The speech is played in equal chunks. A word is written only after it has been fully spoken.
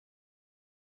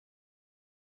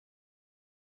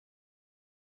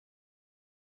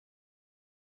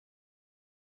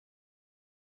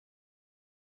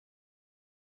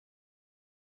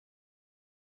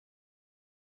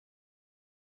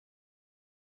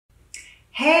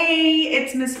Hey,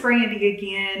 it's Miss Brandy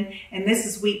again, and this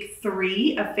is week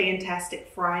 3 of Fantastic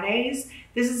Fridays.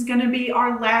 This is going to be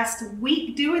our last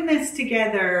week doing this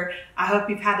together. I hope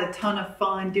you've had a ton of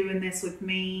fun doing this with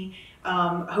me.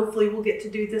 Hopefully we'll get to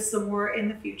do this some more in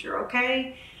the future,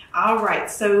 okay? All right,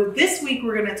 so this week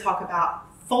we're going to talk about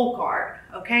folk art,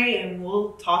 okay? And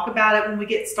we'll talk about it when we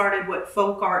get started, what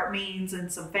folk art means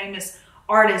and some famous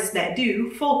artists that do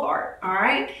folk art, all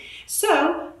right?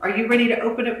 So, are you ready to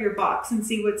open up your box and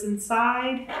see what's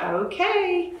inside?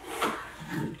 Okay.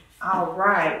 All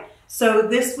right. So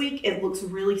this week it looks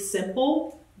really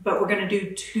simple, but we're going to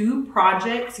do 2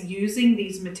 projects using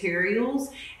these materials,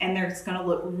 and they're going to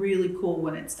look really cool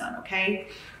when it's done, okay?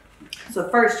 So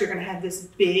first, you're going to have this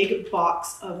big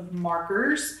box of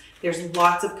markers. There's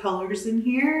lots of colors in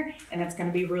here, and it's going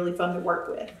to be really fun to work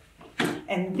with.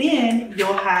 And then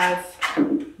you'll have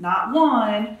not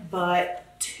 1,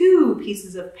 but 2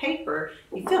 pieces of paper.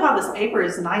 You feel how this paper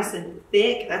is nice and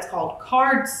thick? That's called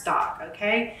cardstock,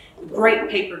 okay? Great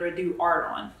paper to do art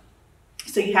on.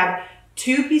 So you have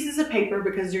 2 pieces of paper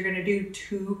because you're gonna do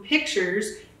 2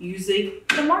 pictures using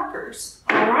the markers,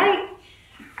 all right?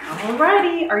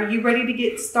 Alrighty, are you ready to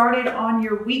get started on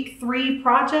your week 3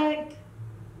 project?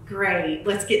 Great,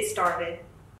 let's get started.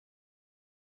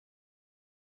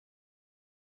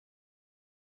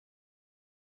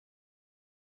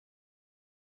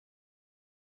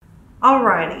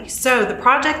 Alrighty, so the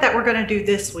project that we're going to do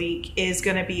this week is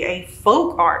going to be a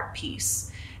folk art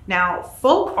piece. Now,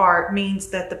 folk art means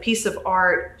that the piece of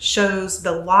art shows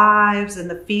the lives and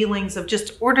the feelings of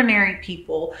just ordinary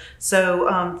people.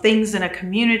 So things in a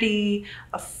community,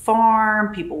 a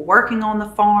farm, people working on the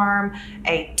farm,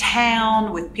 a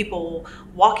town with people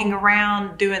walking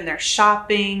around doing their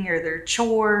shopping or their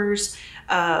chores,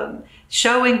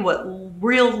 showing what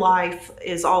real life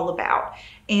is all about.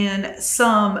 And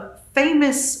some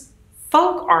famous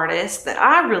folk artists that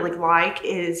I really like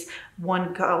is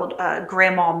one called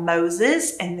Grandma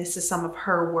Moses, and this is some of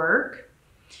her work.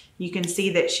 You can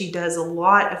see that she does a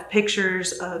lot of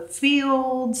pictures of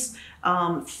fields,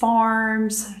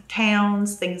 farms,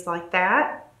 towns, things like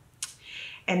that.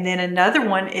 And then another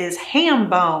one is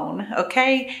Hambone,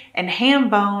 okay? And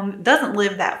Hambone doesn't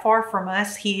live that far from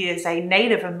us. He is a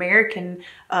Native American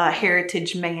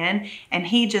heritage man, and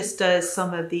he just does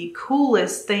some of the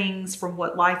coolest things from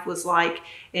what life was like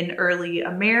in early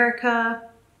America.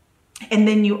 And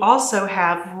then you also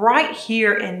have right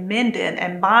here in Minden,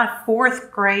 and my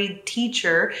 4th grade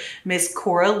teacher, Miss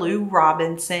Cora Lou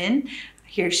Robinson,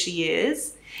 here she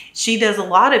is. She does a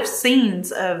lot of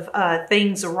scenes of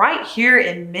things right here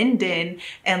in Minden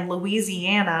and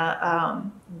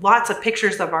Louisiana. Lots of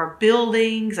pictures of our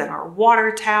buildings and our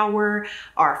water tower,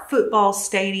 our football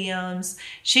stadiums.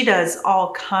 She does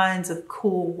all kinds of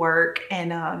cool work,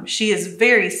 and she is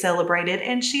very celebrated,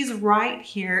 and she's right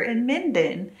here in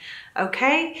Minden.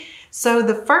 Okay, so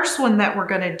the first one that we're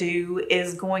going to do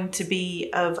is going to be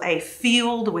of a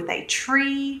field with a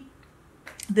tree.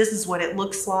 This is what it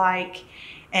looks like.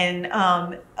 And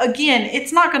again,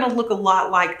 it's not going to look a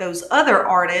lot like those other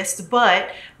artists,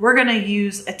 but we're going to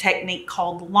use a technique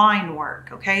called line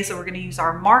work. Okay, so we're going to use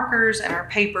our markers and our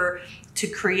paper to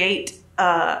create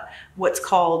what's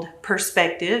called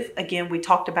perspective. Again, we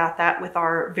talked about that with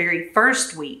our very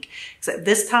first week, except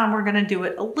this time we're going to do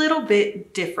it a little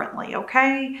bit differently.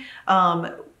 Okay,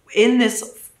 in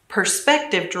this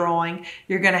perspective drawing,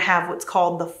 you're going to have what's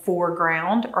called the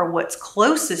foreground, or what's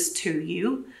closest to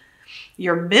you,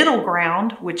 your middle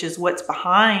ground, which is what's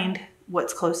behind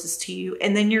what's closest to you,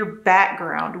 and then your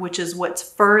background, which is what's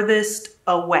furthest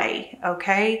away,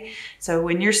 okay? So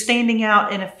when you're standing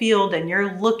out in a field and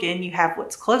you're looking, you have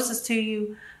what's closest to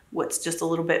you, what's just a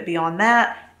little bit beyond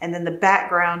that, and then the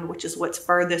background, which is what's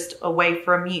furthest away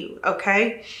from you,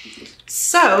 okay?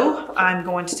 So I'm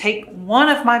going to take one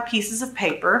of my pieces of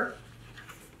paper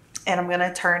and I'm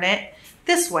gonna turn it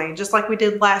this way, just like we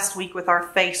did last week with our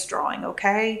face drawing,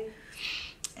 okay?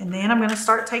 And then I'm going to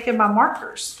start taking my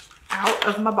markers out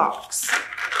of my box.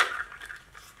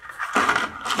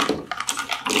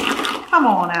 Come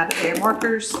on out of there,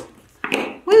 markers.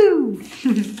 Woo!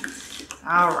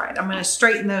 All right, I'm going to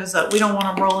straighten those up. We don't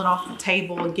want them rolling off the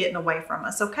table and getting away from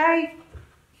us, okay?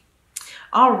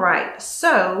 All right,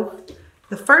 so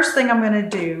the first thing I'm going to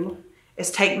do is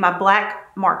take my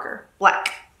black marker,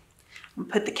 black. I'm going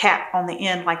to put the cap on the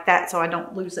end like that so I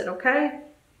don't lose it, okay?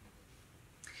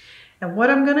 And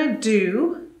what I'm going to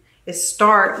do is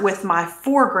start with my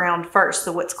foreground first,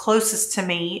 so what's closest to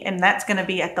me, and that's going to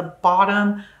be at the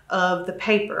bottom of the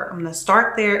paper. I'm going to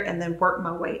start there and then work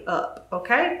my way up,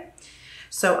 okay?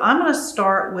 So I'm going to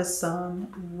start with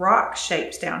some rock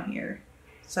shapes down here.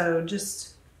 So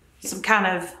just some kind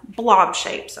of blob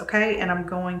shapes, okay? And I'm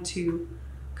going to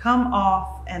come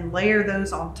off and layer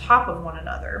those on top of one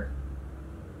another.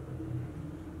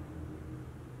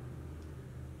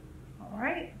 All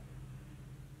right.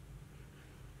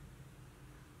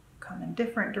 Come in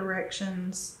different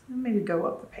directions and maybe go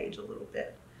up the page a little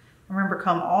bit. Remember,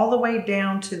 come all the way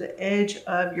down to the edge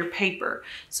of your paper.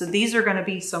 So these are going to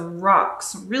be some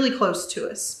rocks really close to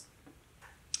us.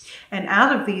 And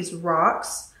out of these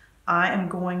rocks, I am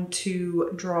going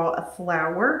to draw a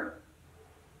flower.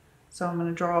 So I'm going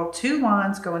to draw 2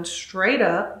 lines going straight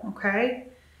up, okay?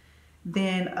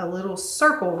 Then a little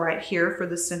circle right here for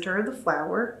the center of the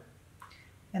flower.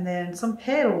 And then some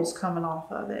petals coming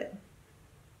off of it.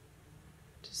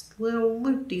 Just little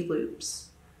loop-de-loops.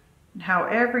 And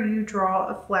however you draw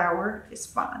a flower is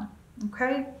fine,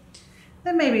 okay?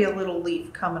 Then maybe a little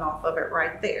leaf coming off of it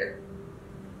right there.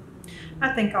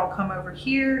 I think I'll come over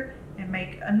here and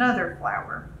make another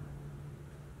flower.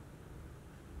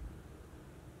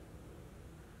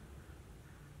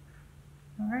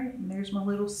 All right, and there's my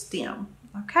little stem,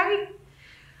 okay?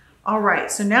 All right,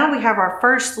 so now we have our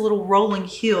first little rolling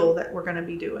hill that we're gonna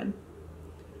be doing.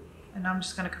 And I'm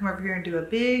just gonna come over here and do a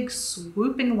big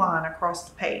swooping line across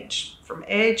the page from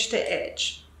edge to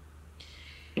edge.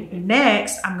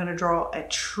 Next, I'm gonna draw a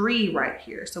tree right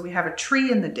here. So we have a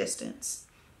tree in the distance.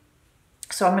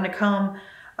 So I'm gonna come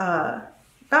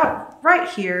about right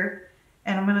here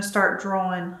and I'm gonna start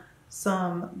drawing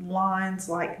some lines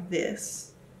like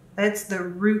this. That's the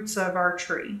roots of our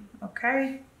tree,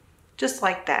 okay? Just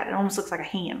like that. It almost looks like a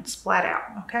hand splat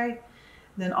out, okay?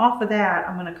 Then off of that,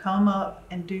 I'm gonna come up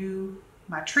and do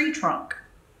my tree trunk.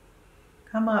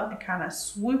 Come up and kind of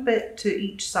swoop it to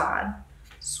each side.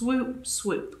 Swoop,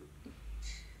 swoop.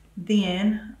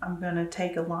 Then I'm gonna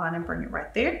take a line and bring it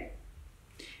right there.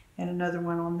 And another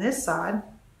one on this side.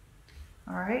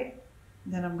 All right.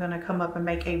 Then I'm gonna come up and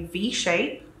make a V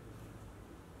shape.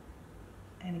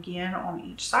 And again, on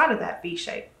each side of that V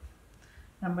shape.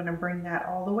 I'm gonna bring that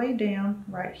all the way down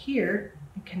right here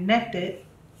and connect it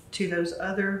to those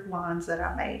other lines that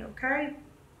I made, okay?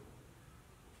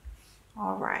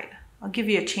 All right, I'll give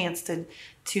you a chance to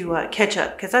catch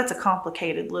up because that's a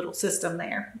complicated little system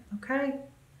there, okay?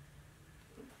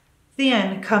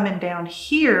 Then coming down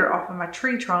here off of my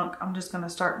tree trunk, I'm just gonna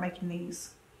start making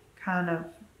these kind of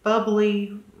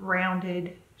bubbly,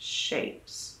 rounded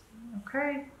shapes,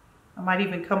 okay? I might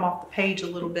even come off the page a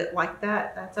little bit like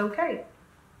that, that's okay.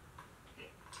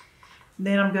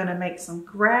 Then I'm gonna make some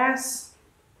grass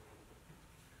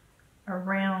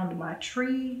around my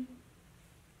tree.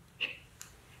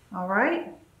 All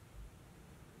right,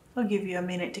 I'll give you a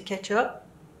minute to catch up.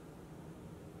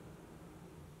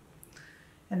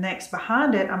 And next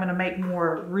behind it, I'm gonna make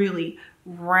more really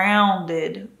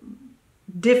rounded,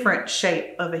 different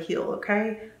shape of a hill,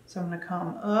 okay? So I'm gonna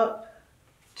come up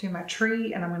to my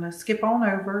tree and I'm gonna skip on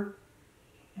over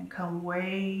and come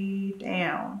way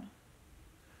down.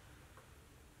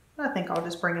 I think I'll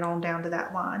just bring it on down to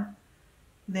that line.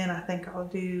 Then I think I'll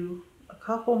do a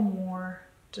couple more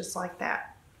just like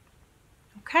that.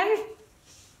 Okay?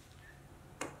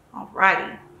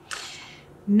 Alrighty.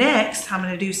 Next, I'm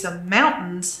gonna do some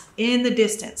mountains in the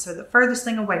distance. So the furthest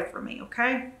thing away from me,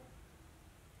 okay?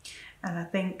 And I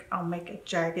think I'll make a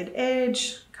jagged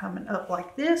edge coming up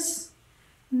like this,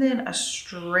 and then a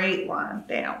straight line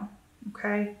down,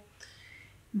 okay?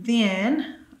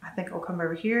 Then I think I'll come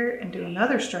over here and do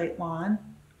another straight line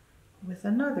with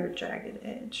another jagged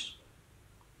edge.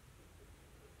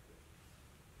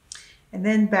 And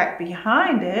then back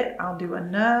behind it, I'll do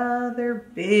another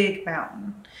big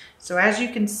mountain. So as you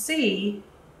can see,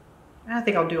 I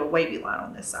think I'll do a wavy line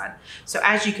on this side. So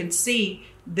as you can see,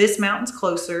 this mountain's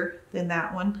closer than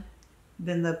that one.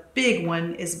 Then the big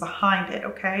one is behind it,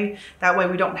 okay? That way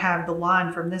we don't have the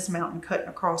line from this mountain cutting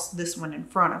across this one in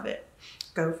front of it.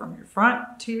 Go from your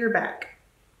front to your back.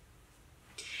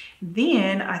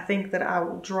 Then I think that I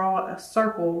will draw a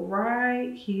circle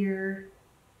right here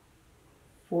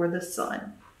for the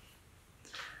sun.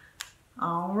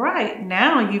 All right,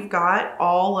 now you've got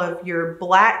all of your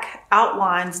black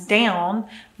outlines down.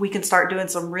 We can start doing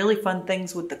some really fun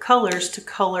things with the colors to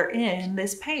color in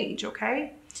this page,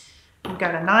 okay? We've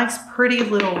got a nice, pretty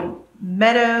little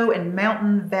meadow and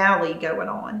mountain valley going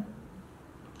on.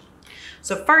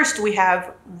 So first we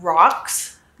have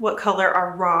rocks. What color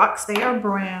are rocks? They are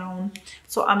brown.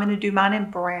 So I'm gonna do mine in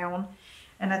brown.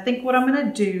 And I think what I'm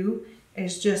gonna do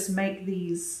is just make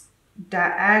these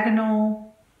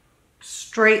diagonal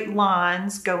straight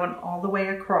lines going all the way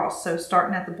across. So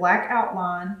starting at the black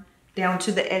outline down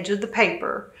to the edge of the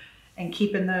paper and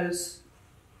keeping those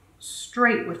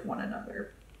straight with one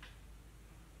another.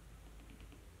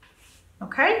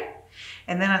 okay?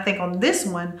 And then I think on this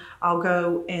one, I'll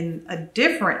go in a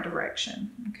different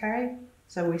direction, okay?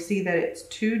 So we see that it's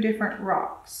two different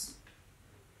rocks.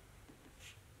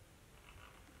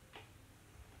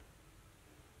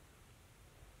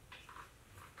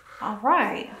 All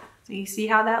right, so you see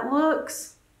how that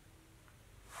looks?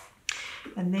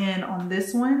 And then on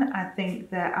this one, I think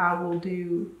that I will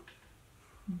do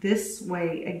this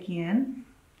way again.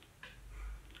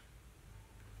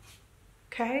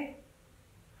 Okay.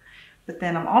 But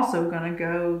then I'm also going to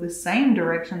go the same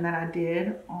direction that I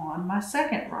did on my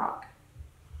second rock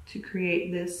to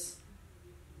create this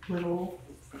little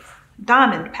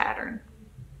diamond pattern.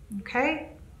 Okay.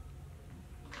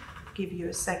 Give you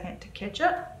a second to catch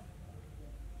up.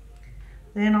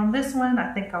 Then on this one,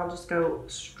 I think I'll just go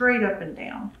straight up and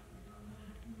down.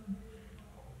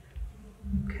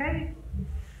 Okay.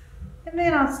 And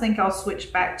then I think I'll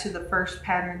switch back to the first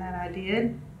pattern that I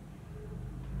did.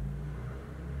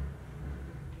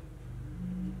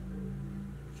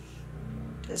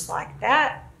 Just like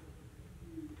that.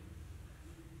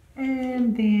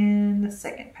 And then the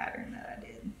second pattern that I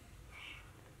did.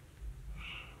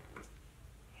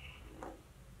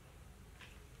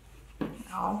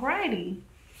 Alrighty.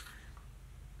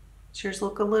 Yours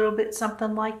look a little bit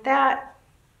something like that.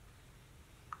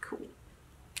 Cool.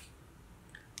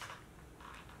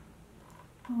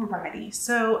 Alrighty,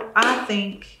 so I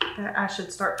think that I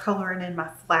should start coloring in my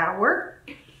flower.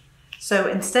 So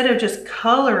instead of just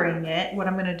coloring it, what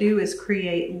I'm going to do is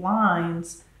create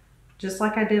lines just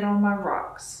like I did on my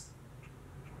rocks.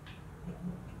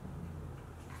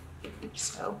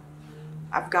 So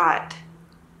I've got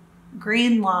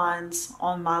green lines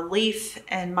on my leaf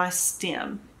and my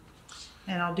stem.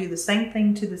 And I'll do the same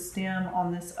thing to the stem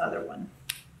on this other one.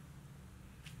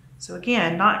 So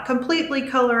again, not completely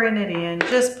coloring it in,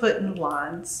 just putting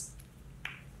lines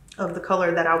of the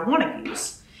color that I want to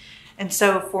use. And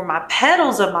so for my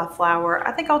petals of my flower,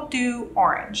 I think I'll do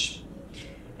orange.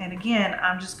 And again,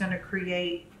 I'm just going to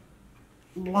create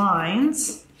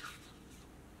lines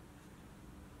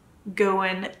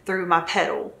going through my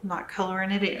petal, not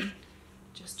coloring it in,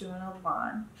 just doing a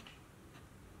line.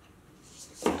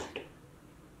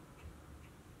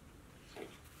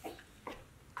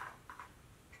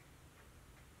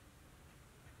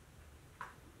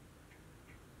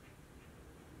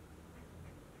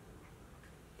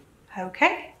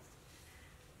 Okay,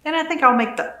 and I think I'll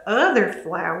make the other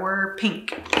flower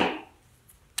pink.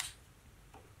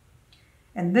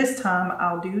 And this time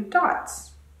I'll do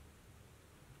dots.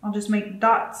 I'll just make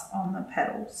dots on the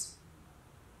petals.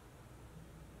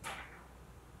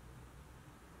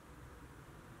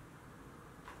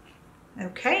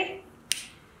 Okay,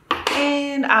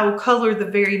 and I will color the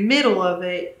very middle of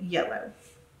it yellow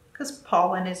because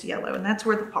pollen is yellow and that's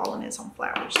where the pollen is on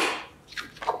flowers.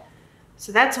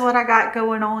 So that's what I got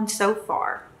going on so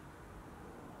far.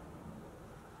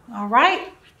 All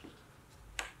right.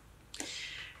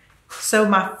 So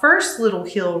my first little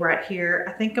hill right here,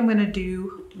 I think I'm going to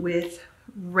do with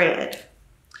red.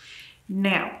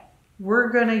 Now, we're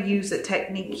going to use a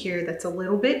technique here that's a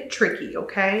little bit tricky,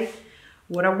 okay?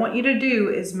 What I want you to do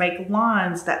is make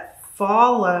lines that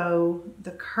follow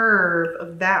the curve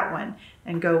of that one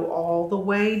and go all the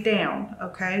way down,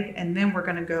 okay? And then we're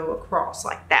going to go across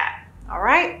like that. All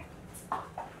right.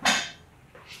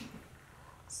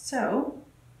 So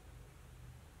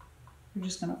we're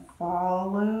just going to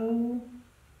follow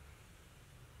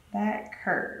that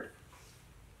curve.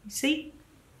 You see?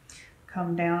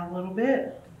 Come down a little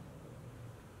bit.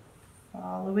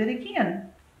 Follow it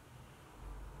again.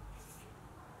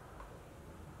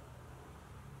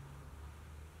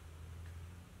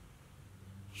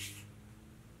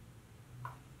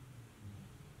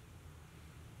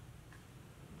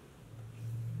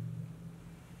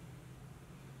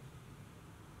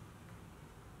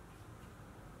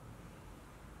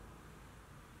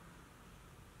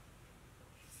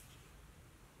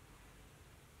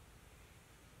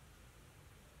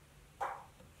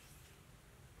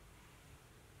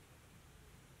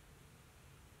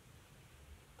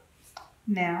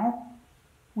 Now,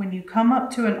 when you come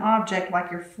up to an object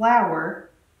like your flower,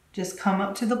 just come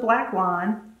up to the black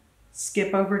line,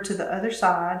 skip over to the other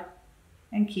side,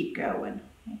 and keep going,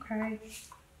 okay?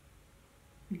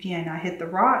 Again, I hit the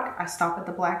rock, I stop at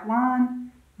the black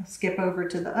line, I skip over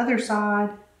to the other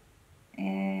side,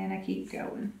 and I keep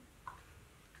going.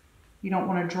 You don't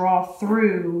want to draw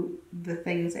through the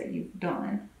things that you've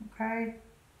done, okay?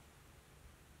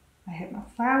 I hit my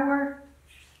flower,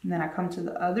 and then I come to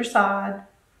the other side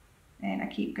and I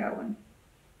keep going.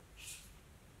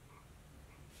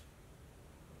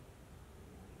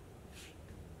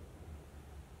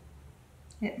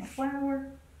 hit my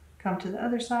flower, come to the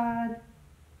other side,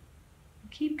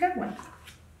 and keep going.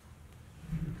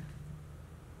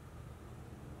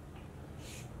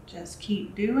 Just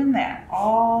keep doing that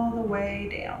all the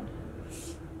way down.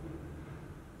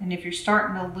 And if you're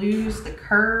starting to lose the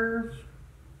curve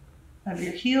of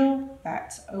your heel,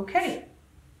 that's okay.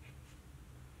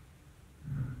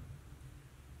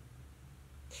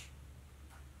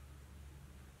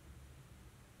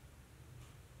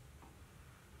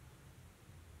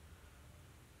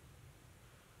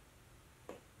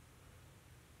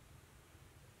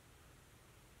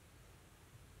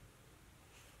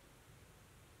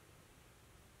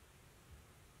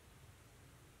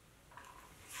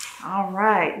 All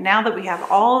right, now that we have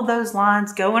all of those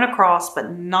lines going across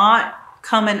but not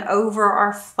coming over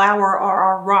our flower or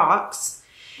our rocks,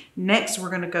 next we're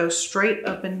going to go straight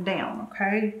up and down,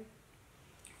 okay?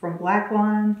 From black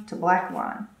line to black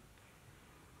line.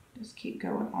 Just keep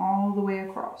going all the way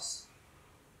across.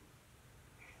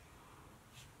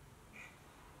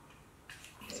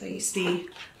 So you see,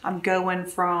 I'm going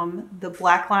from the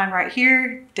black line right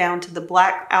here down to the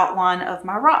black outline of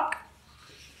my rock.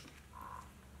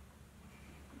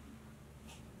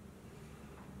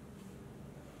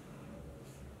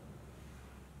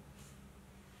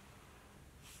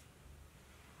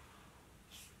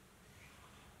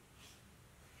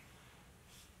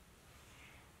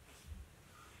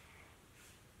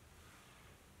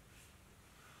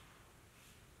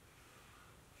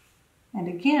 And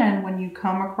again, when you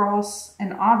come across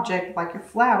an object like your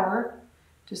flower,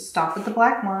 just stop at the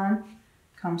black line,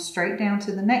 come straight down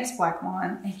to the next black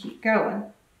line, and keep going.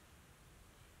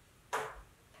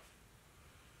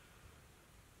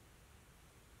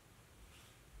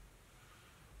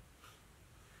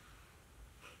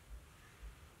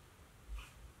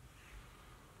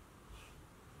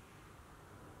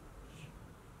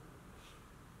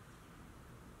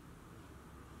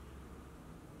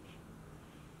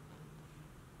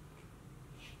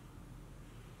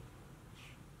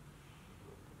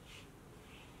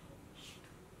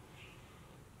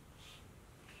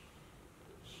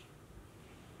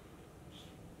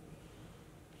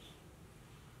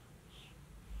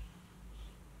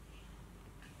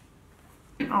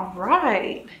 All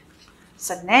right,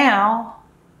 so now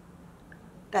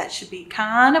that should be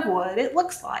kind of what it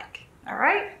looks like. All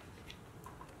right.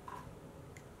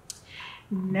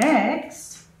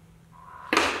 Next,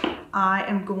 I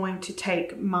am going to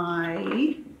take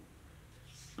my,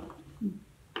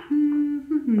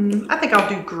 I think I'll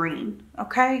do green,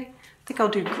 okay? I think I'll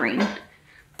do green.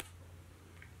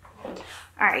 All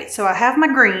right, so I have my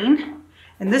green,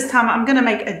 and this time I'm gonna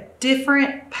make a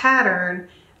different pattern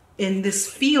in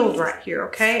this field right here,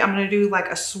 okay? I'm gonna do like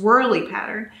a swirly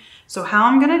pattern. So how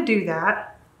I'm gonna do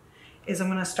that is I'm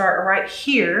gonna start right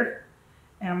here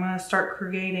and I'm gonna start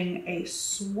creating a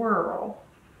swirl.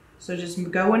 So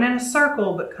just going in a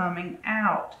circle, but coming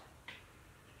out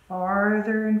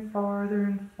farther and farther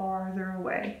and farther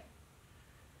away.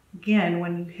 Again,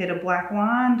 when you hit a black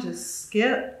line, just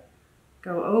skip,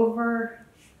 go over,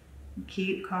 and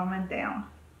keep coming down.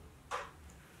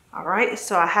 All right,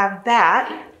 so I have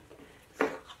that.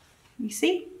 You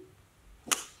see?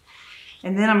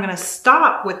 And then I'm gonna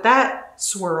stop with that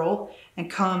swirl and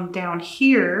come down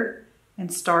here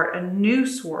and start a new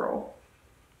swirl.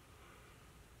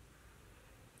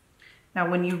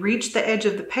 Now, when you reach the edge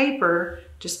of the paper,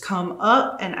 just come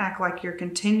up and act like you're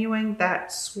continuing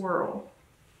that swirl.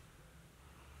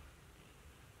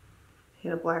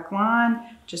 Hit a black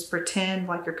line, just pretend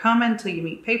like you're coming till you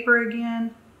meet paper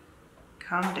again.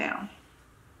 Come down.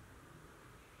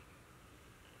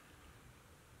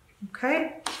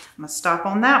 Okay, I'm gonna stop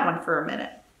on that one for a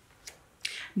minute.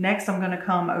 Next, I'm gonna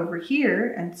come over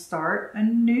here and start a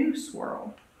new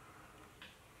swirl.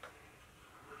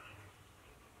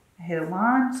 I hit a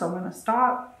line, so I'm gonna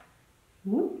stop,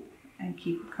 whoop, and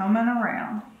keep coming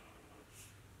around.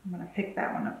 I'm gonna pick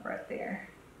that one up right there.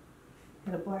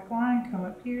 Hit a black line, come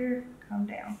up here, come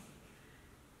down.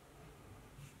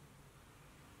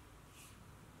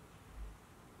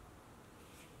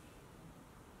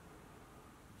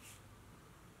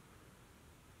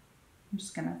 I'm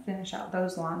just gonna finish out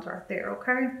those lines right there,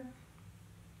 okay?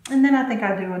 And then I think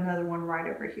I'll do another one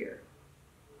right over here.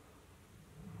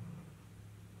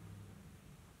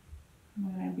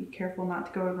 I'm gonna be careful not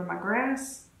to go over my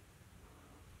grass.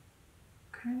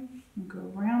 Okay, and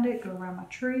go around it, go around my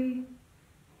tree.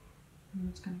 I'm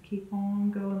just gonna keep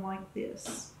on going like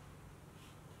this.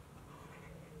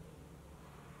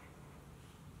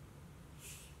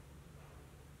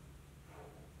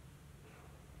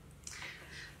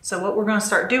 So what we're gonna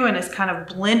start doing is kind of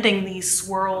blending these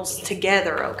swirls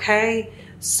together, okay?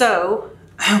 So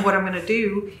what I'm gonna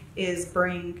do is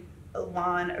bring a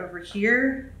line over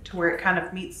here to where it kind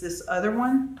of meets this other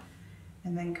one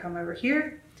and then come over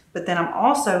here. But then I'm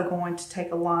also going to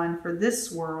take a line for this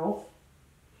swirl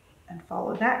and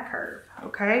follow that curve,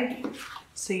 okay?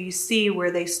 So you see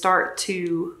where they start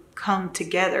to come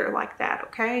together like that,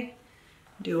 okay?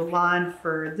 Do a line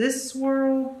for this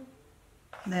swirl,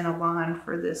 then a line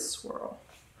for this swirl,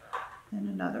 and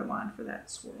another line for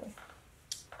that swirl.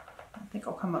 I think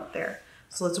I'll come up there.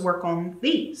 So let's work on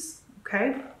these,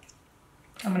 okay?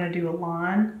 I'm gonna do a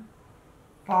line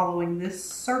following this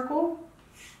circle,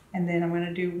 and then I'm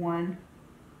gonna do one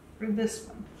for this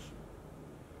one.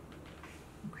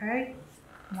 Okay,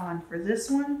 line for this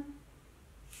one,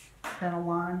 then a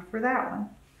line for that one.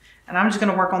 And I'm just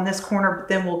gonna work on this corner, but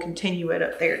then we'll continue it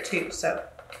up there too. So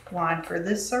line for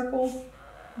this circle,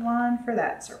 line for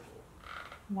that circle,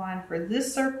 line for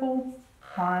this circle,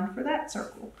 line for that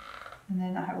circle. And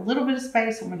then I have a little bit of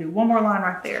space. I'm gonna do one more line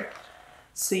right there.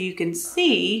 So you can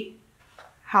see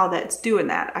how that's doing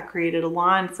that. I created a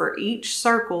line for each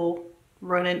circle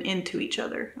running into each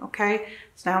other, okay?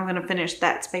 So now I'm gonna finish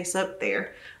that space up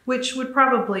there, which would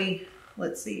probably,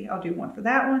 let's see, I'll do one for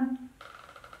that one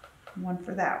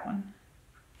for that one.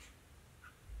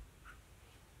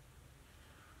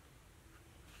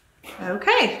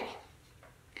 Okay,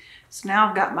 so now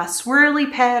I've got my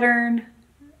swirly pattern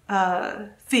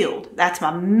filled. That's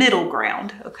my middle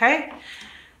ground, okay?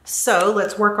 So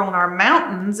let's work on our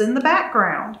mountains in the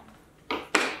background.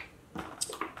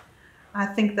 I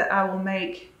think that I will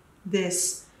make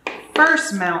this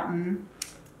first mountain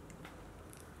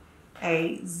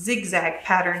a zigzag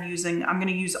pattern using, I'm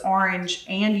gonna use orange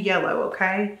and yellow,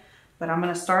 okay? But I'm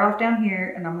gonna start off down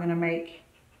here and I'm gonna make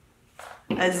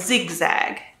a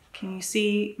zigzag. Can you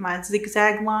see my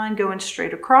zigzag line going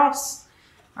straight across?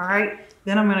 All right,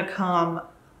 then I'm gonna come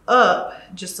up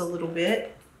just a little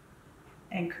bit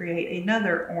and create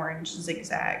another orange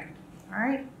zigzag, all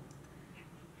right?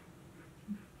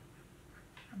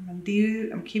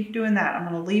 I'm keep doing that. I'm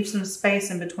gonna leave some space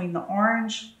in between the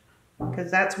orange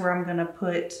because that's where I'm gonna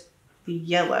put the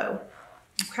yellow,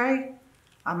 okay?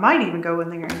 I might even go in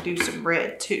there and do some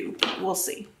red too, we'll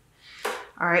see.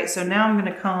 All right, so now I'm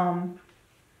gonna come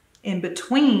in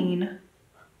between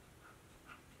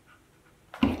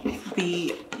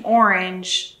the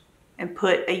orange and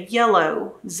put a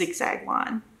yellow zigzag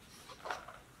line.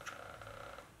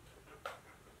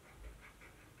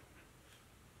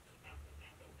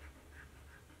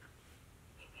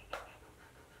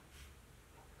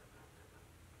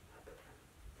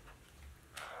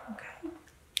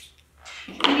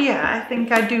 Yeah, I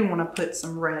think I do want to put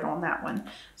some red on that one.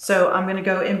 So I'm going to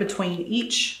go in between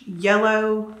each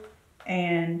yellow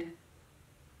and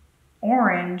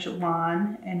orange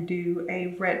line and do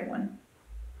a red one.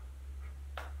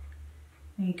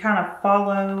 And you kind of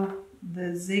follow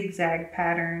the zigzag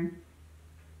pattern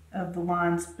of the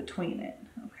lines between it,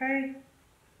 okay?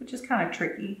 Which is kind of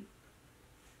tricky.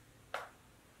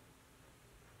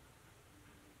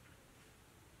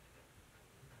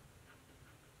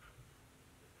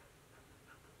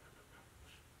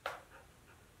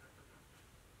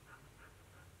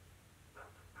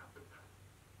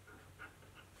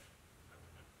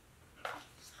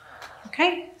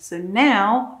 Okay, so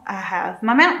now I have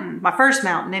my mountain, my first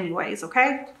mountain anyways,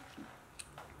 okay?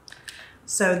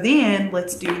 So then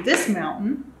let's do this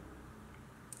mountain,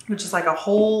 which is like a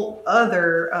whole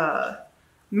other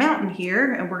mountain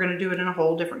here, and we're gonna do it in a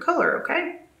whole different color,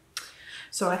 okay?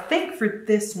 So I think for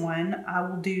this one, I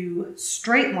will do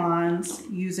straight lines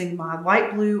using my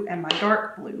light blue and my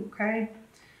dark blue, okay?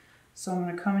 So I'm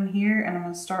gonna come in here and I'm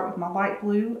gonna start with my light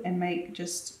blue and make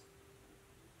just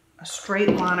a straight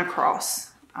line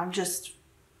across. I'm just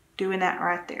doing that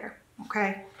right there,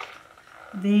 okay?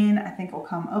 Then I think I'll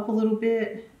come up a little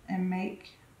bit and make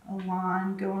a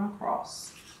line going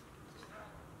across,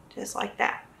 just like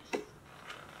that.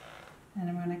 And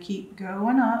I'm gonna keep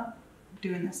going up,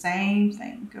 doing the same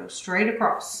thing, go straight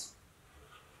across.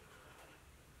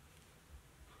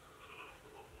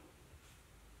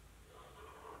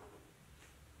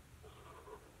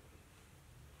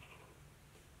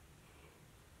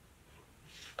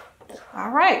 All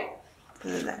right, so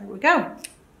there we go.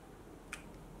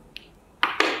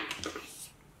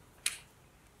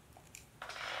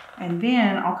 And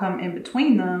then I'll come in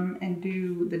between them and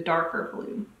do the darker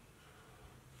blue.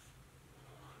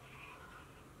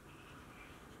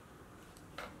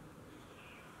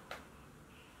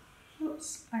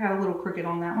 Oops, I got a little crooked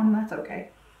on that one, that's okay.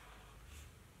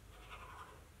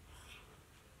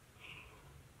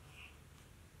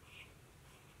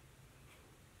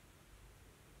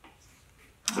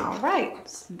 All right,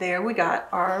 there we got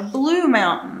our blue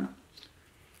mountain.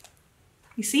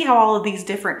 You see how all of these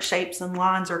different shapes and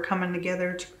lines are coming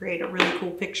together to create a really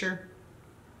cool picture?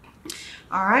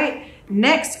 All right,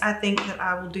 next I think that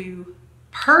I will do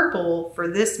purple for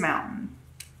this mountain.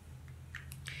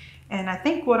 And I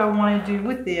think what I want to do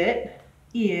with it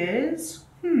is,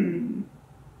 what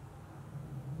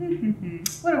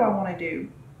do I want to do?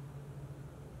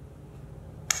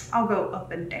 I'll go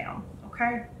up and down,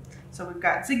 okay? So we've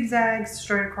got zigzags,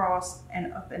 straight across,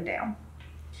 and up and down.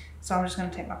 So I'm just gonna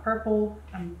take my purple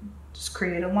and just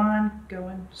create a line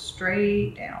going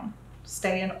straight down,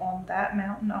 staying on that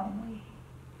mountain only.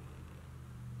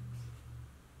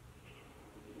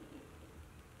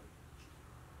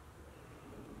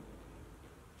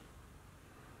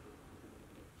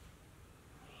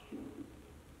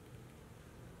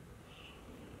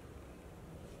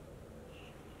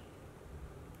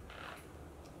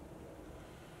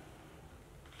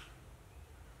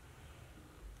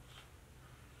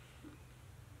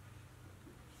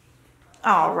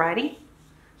 Alrighty,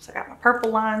 so I got my purple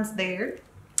lines there.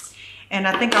 And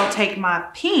I think I'll take my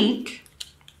pink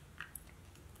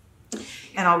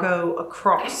and I'll go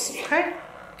across, okay?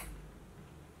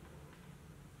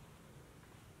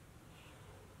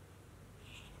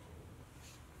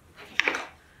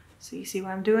 So you see what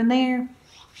I'm doing there?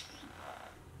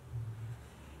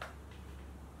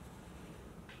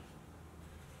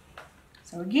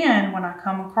 So again, when I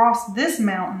come across this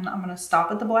mountain, I'm gonna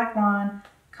stop at the black line,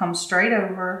 come straight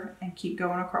over and keep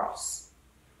going across.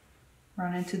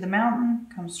 Run into the mountain,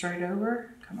 come straight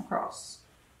over, come across.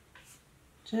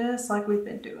 Just like we've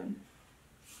been doing.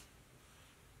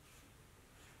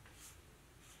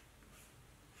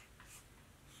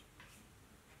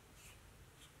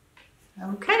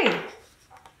 Okay,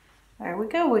 there we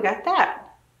go, we got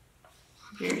that.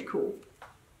 Very cool.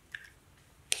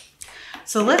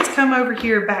 So let's come over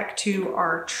here back to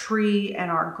our tree and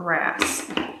our grass.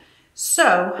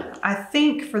 So I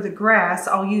think for the grass,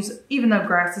 I'll use, even though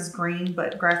grass is green,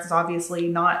 but grass is obviously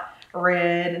not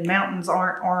red and mountains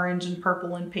aren't orange and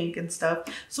purple and pink and stuff.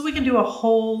 So we can do a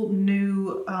whole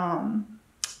new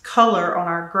color on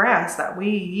our grass that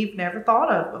we've never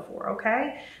thought of before,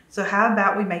 okay? So how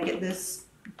about we make it this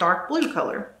dark blue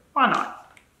color? Why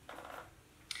not?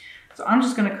 So I'm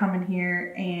just gonna come in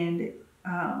here and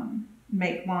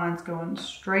make lines going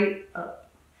straight up.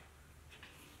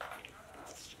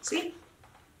 See?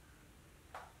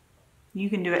 You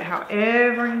can do it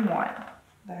however you want.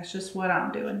 That's just what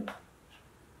I'm doing.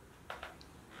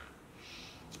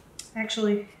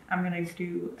 Actually, I'm gonna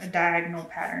do a diagonal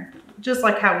pattern, just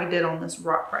like how we did on this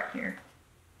rock right here.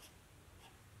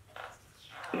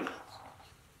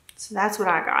 So that's what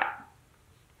I got.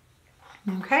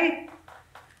 Okay.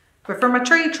 But for my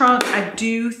tree trunk, I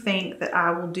do think that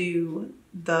I will do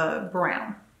the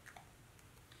brown.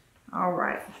 All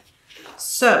right.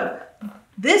 So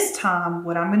this time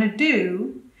what I'm gonna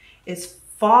do is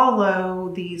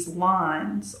follow these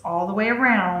lines all the way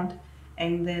around,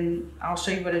 and then I'll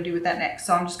show you what I do with that next.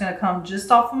 So I'm just gonna come just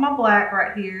off of my black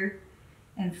right here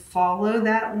and follow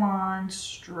that line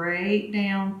straight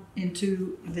down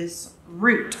into this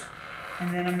root.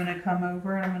 And then I'm gonna come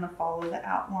over and I'm gonna follow the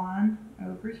outline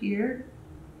over here,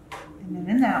 and then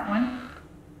in that one,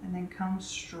 and then come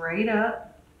straight up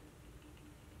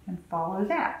and follow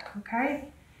that, okay?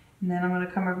 And then I'm gonna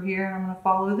come over here and I'm gonna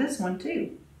follow this one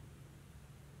too.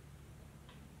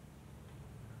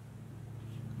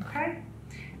 Okay?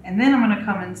 And then I'm gonna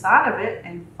come inside of it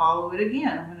and follow it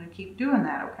again. I'm gonna keep doing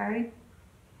that, okay?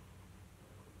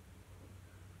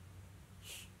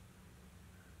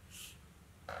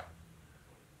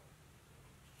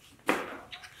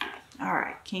 All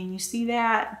right, can you see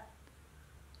that?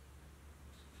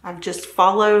 I've just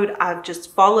followed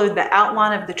the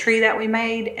outline of the tree that we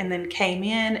made, and then came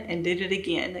in and did it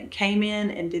again, then came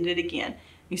in and did it again.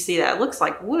 You see that? It looks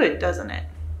like wood, doesn't it?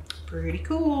 Pretty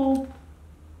cool.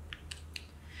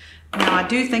 Now I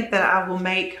do think that I will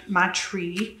make my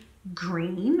tree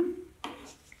green.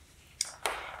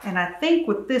 And I think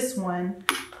with this one,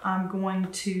 I'm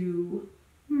going to,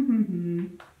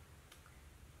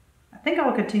 I think I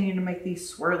will continue to make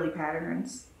these swirly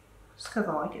patterns just because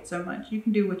I like it so much. You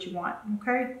can do what you want,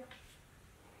 okay?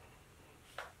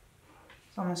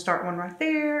 So I'm gonna start one right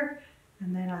there,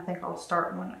 and then I think I'll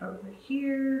start one over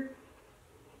here.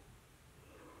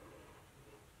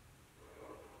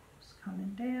 Just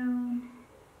coming down,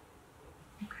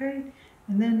 okay?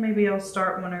 And then maybe I'll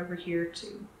start one over here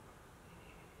too.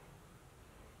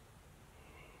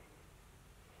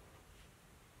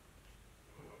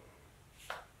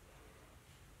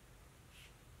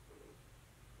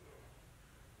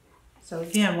 So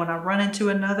again, when I run into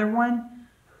another one,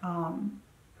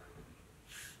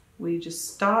 we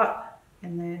just stop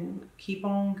and then keep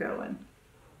on going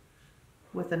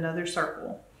with another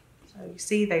circle. So you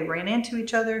see they ran into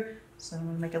each other. So I'm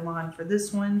going to make a line for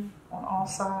this one on all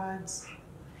sides,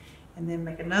 and then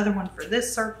make another one for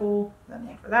this circle, then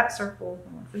one for that circle,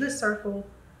 and one for this circle.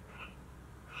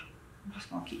 I'm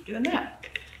just going to keep doing that.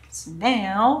 So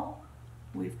now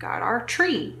we've got our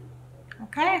tree,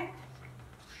 okay?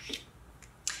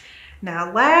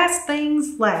 Now, last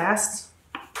things last.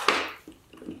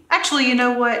 Actually, you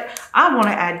know what? I want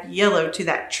to add yellow to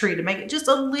that tree to make it just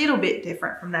a little bit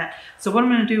different from that. So what I'm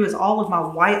going to do is all of my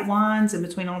white lines in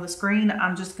between all this green,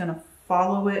 I'm just going to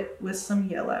follow it with some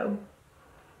yellow.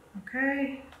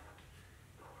 Okay?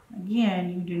 Again,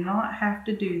 you do not have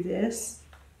to do this.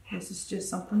 This is just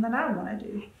something that I want to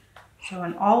do. So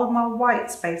in all of my white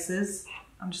spaces,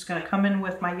 I'm just going to come in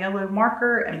with my yellow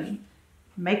marker and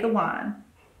make a line.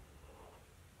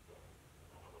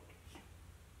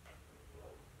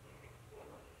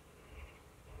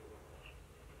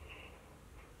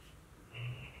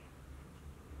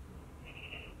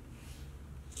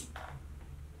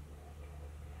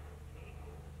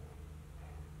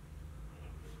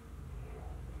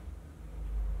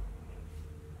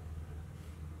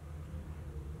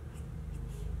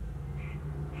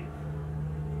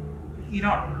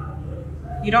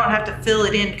 You don't have to fill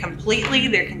it in completely.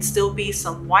 There can still be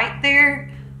some white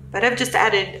there, but I've just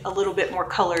added a little bit more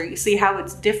color. You see how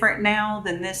it's different now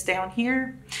than this down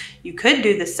here? You could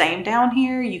do the same down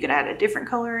here. You could add a different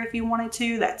color if you wanted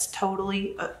to. That's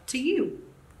totally up to you.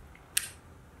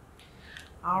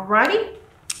 Alrighty.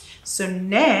 So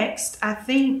next, I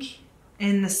think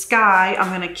in the sky,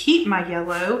 I'm gonna keep my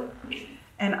yellow,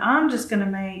 and I'm just gonna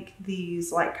make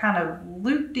these like kind of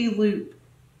loop-de-loop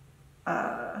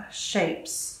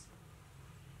shapes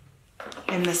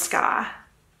in the sky.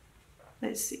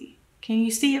 Let's see. Can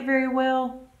you see it very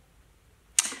well?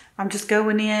 I'm just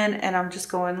going in and I'm just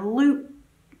going loop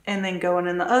and then going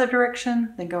in the other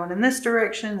direction, then going in this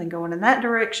direction, then going in that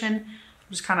direction. I'm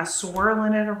just kind of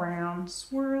swirling it around.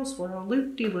 Swirl, swirl,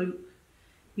 loop-de-loop.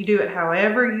 You do it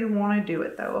however you want to do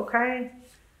it though, okay?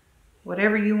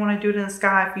 Whatever you want to do it in the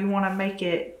sky. If you want to make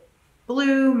it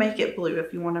blue, make it blue.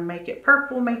 If you want to make it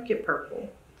purple, make it purple.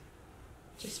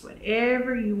 Just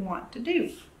whatever you want to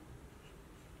do.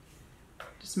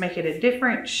 Just make it a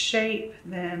different shape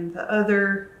than the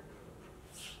other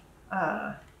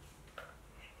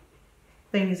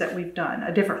things that we've done.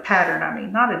 A different pattern, I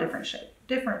mean, not a different shape,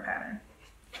 different pattern.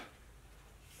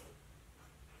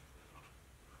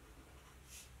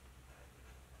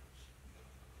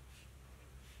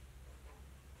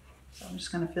 So I'm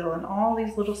just going to fill in all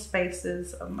these little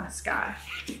spaces of my sky.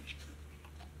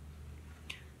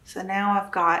 So now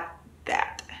I've got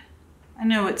that. I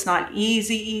know it's not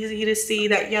easy to see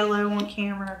that yellow on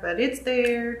camera, but it's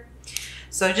there.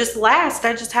 So just last,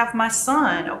 I just have my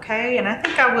sun, okay? And I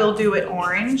think I will do it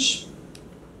orange.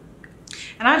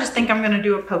 And I just think I'm gonna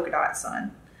do a polka dot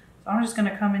sun. So I'm just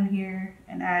gonna come in here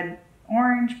and add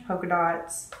orange polka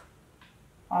dots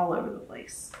all over the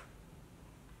place.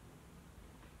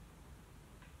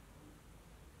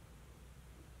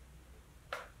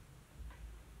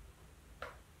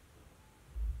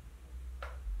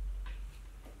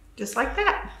 Just like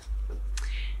that.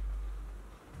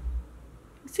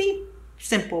 See?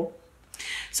 Simple.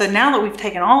 So now that we've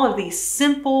taken all of these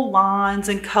simple lines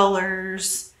and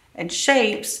colors and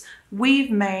shapes,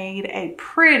 we've made a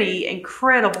pretty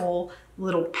incredible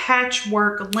little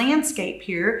patchwork landscape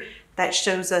here that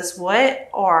shows us what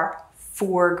our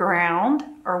foreground,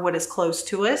 or what is close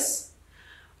to us,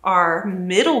 our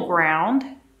middle ground,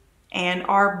 and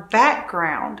our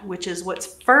background, which is what's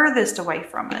furthest away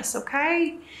from us,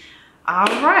 okay? All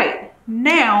right,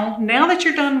 now that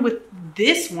you're done with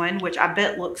this one, which I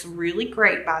bet looks really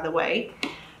great, by the way,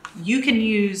 you can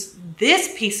use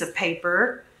this piece of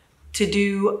paper to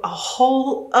do a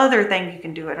whole other thing. You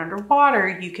can do it underwater,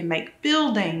 you can make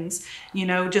buildings, you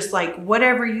know, just like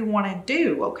whatever you want to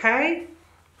do, okay?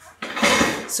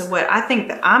 So what I think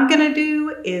that I'm gonna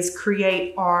do is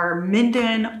create our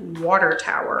Minden water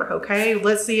tower, okay?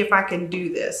 Let's see if I can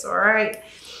do this, all right?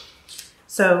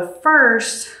 So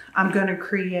first, I'm gonna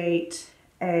create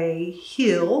a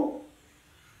hill.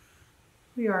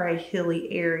 We are a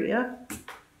hilly area.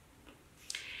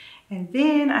 And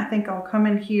then I think I'll come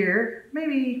in here,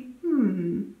 maybe,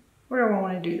 where do I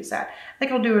wanna do this at? I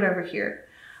think I'll do it over here.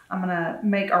 I'm gonna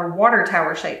make our water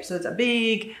tower shape. So it's a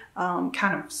big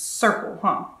kind of circle,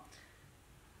 huh?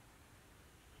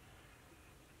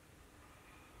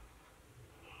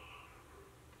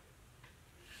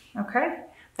 Okay,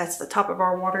 that's the top of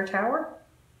our water tower.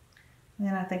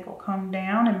 Then I think I'll come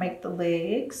down and make the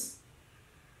legs.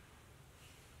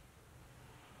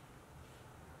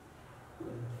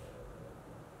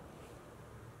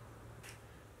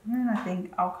 And then I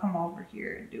think I'll come over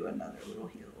here and do another little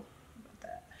heel. How about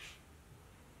that?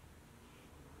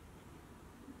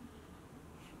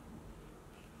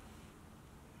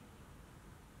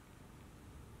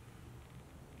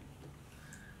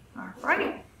 All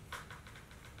right.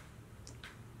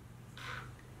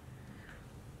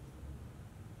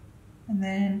 And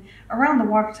then around the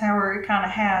water tower, it kind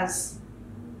of has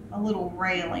a little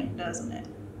railing, doesn't it?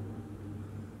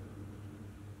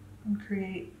 And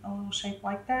create a little shape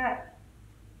like that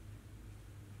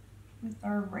with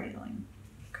our railing.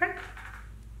 Okay.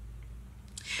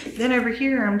 Then over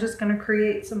here, I'm just going to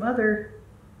create some other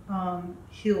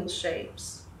hill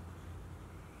shapes.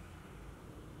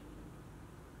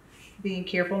 Being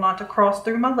careful not to cross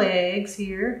through my legs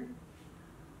here.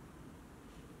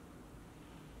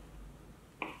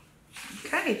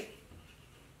 Okay.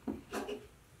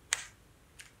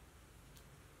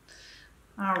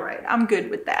 All right, I'm good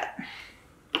with that.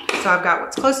 So I've got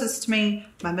what's closest to me,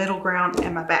 my middle ground,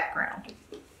 and my background.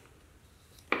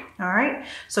 All right,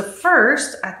 so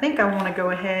first, I think I want to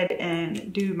go ahead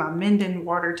and do my Minden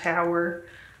water tower.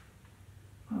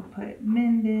 I'll put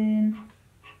Minden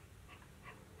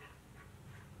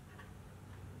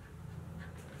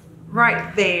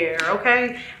right there,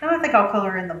 okay? And I think I'll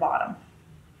color in the bottom.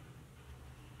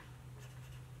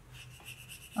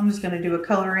 I'm just going to do a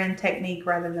color in technique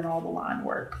rather than all the line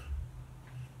work.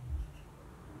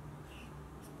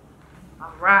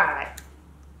 All right,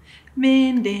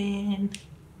 Minden.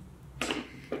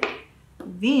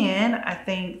 Then I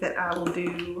think that I will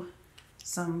do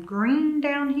some green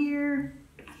down here.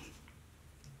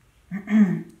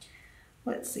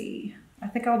 Let's see. I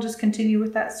think I'll just continue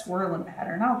with that swirling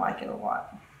pattern. I like it a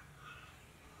lot.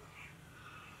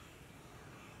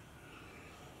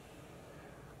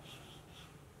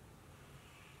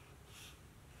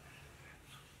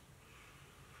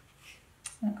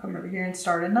 I'll come over here and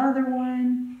start another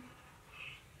one.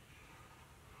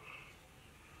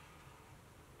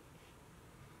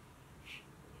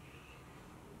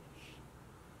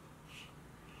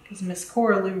 Because Miss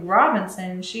Cora Lou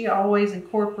Robinson, she always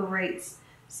incorporates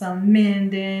some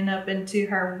Minden up into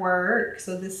her work.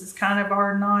 So this is kind of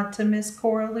our nod to Miss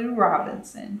Cora Lou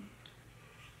Robinson.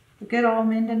 The good old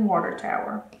Minden water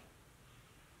tower.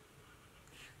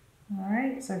 All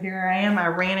right, so here I am. I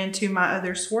ran into my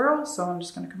other swirl, so I'm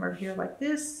just going to come over here like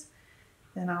this.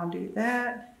 Then I'll do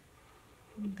that,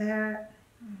 that,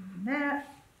 and that.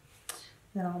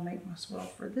 Then I'll make my swirl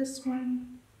for this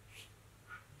one.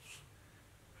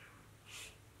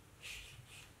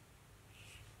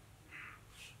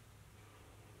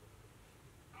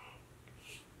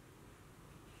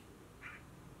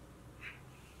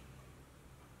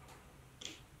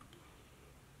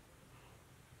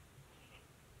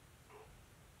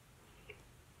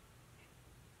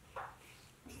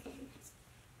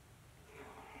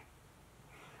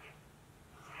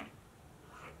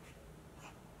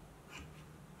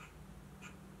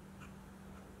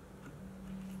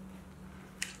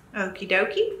 Okie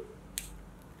dokie.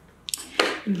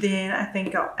 Then I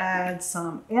think I'll add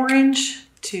some orange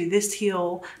to this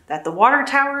hill that the water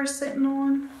tower is sitting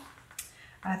on.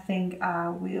 I think I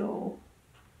will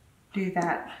do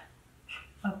that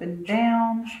up and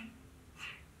down.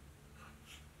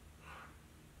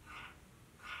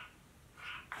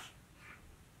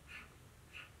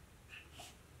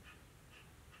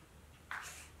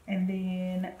 And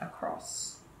then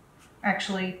across.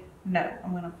 Actually, no, I'm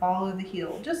going to follow the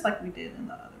heel just like we did in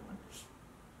the other one.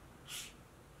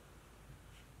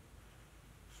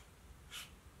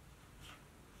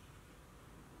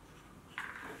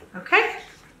 Okay,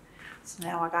 so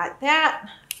now I got that.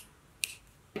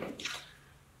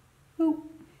 Ooh.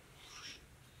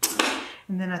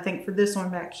 And then I think for this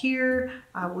one back here,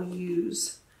 I will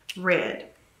use red.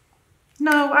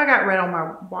 No, I got red on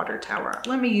my water tower.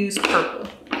 Let me use purple.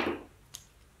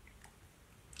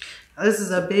 Now, this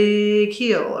is a big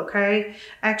heel, okay?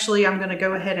 Actually, I'm gonna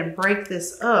go ahead and break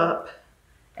this up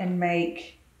and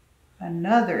make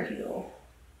another heel.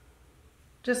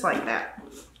 Just like that.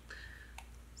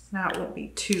 So now it won't be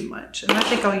too much. And I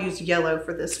think I'll use yellow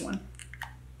for this one.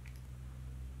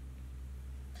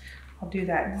 I'll do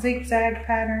that zigzag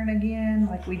pattern again,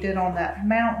 like we did on that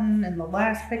mountain in the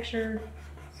last picture.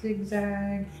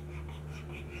 Zigzag.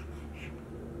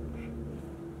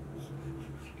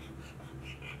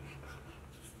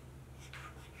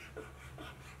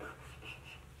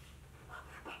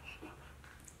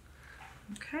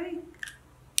 Okay.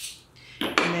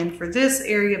 And then for this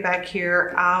area back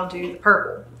here, I'll do the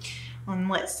purple. And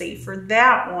let's see, for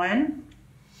that one,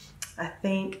 I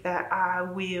think that I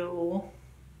will,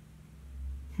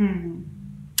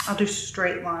 I'll do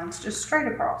straight lines, just straight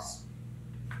across.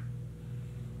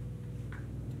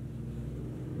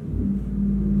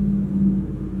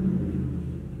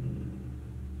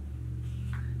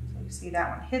 So you see that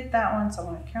one hit that one, so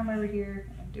I'm going to come over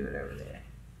here and do it over there.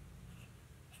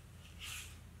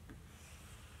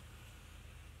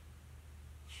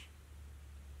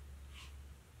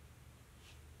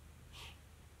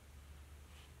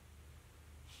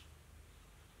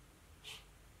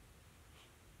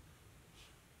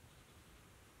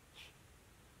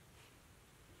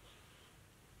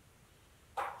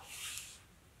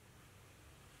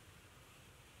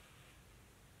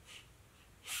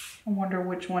 I wonder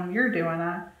which one you're doing.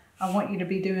 I want you to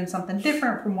be doing something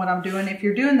different from what I'm doing. If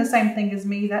you're doing the same thing as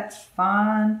me, that's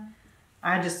fine.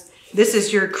 This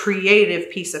is your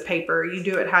creative piece of paper. You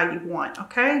do it how you want,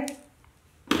 okay?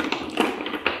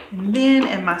 And then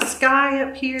in my sky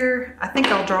up here, I think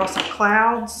I'll draw some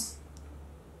clouds.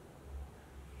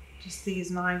 Just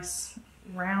these nice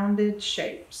rounded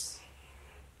shapes.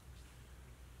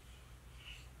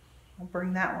 I'll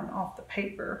bring that one off the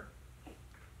paper.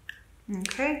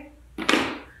 Okay.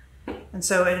 And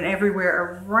so and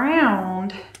everywhere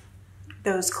around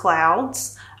those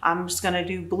clouds, I'm just going to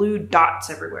do blue dots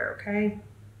everywhere, okay?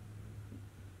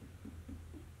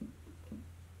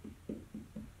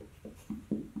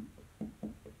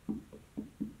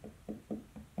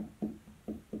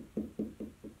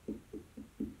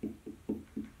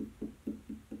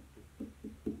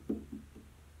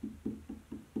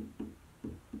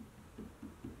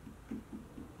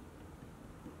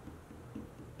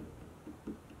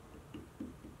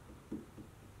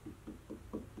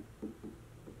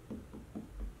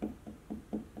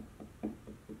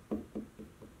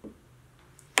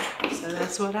 So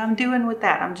that's what I'm doing with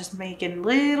that. I'm just making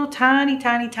little tiny,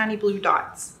 tiny, tiny blue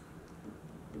dots.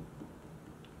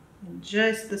 And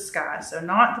just the sky. So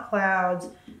not the clouds,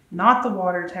 not the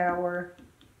water tower,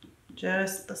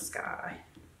 just the sky.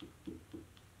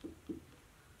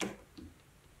 All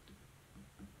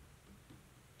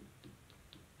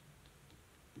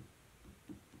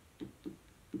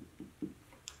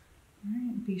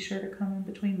right, be sure to come in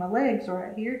between my legs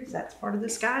right here because that's part of the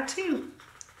sky too.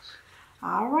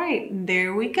 All right,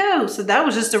 there we go. So that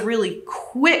was just a really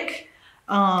quick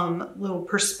little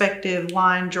perspective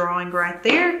line drawing right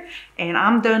there. And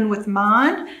I'm done with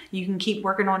mine. You can keep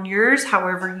working on yours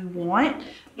however you want.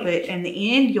 But in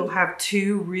the end, you'll have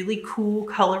two really cool,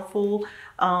 colorful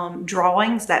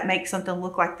drawings that make something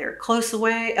look like they're close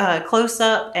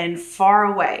up and far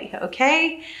away,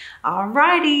 okay?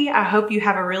 Alrighty, I hope you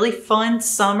have a really fun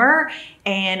summer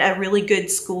and a really good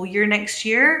school year next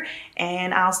year,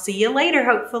 and I'll see you later,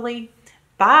 hopefully.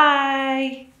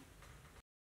 Bye.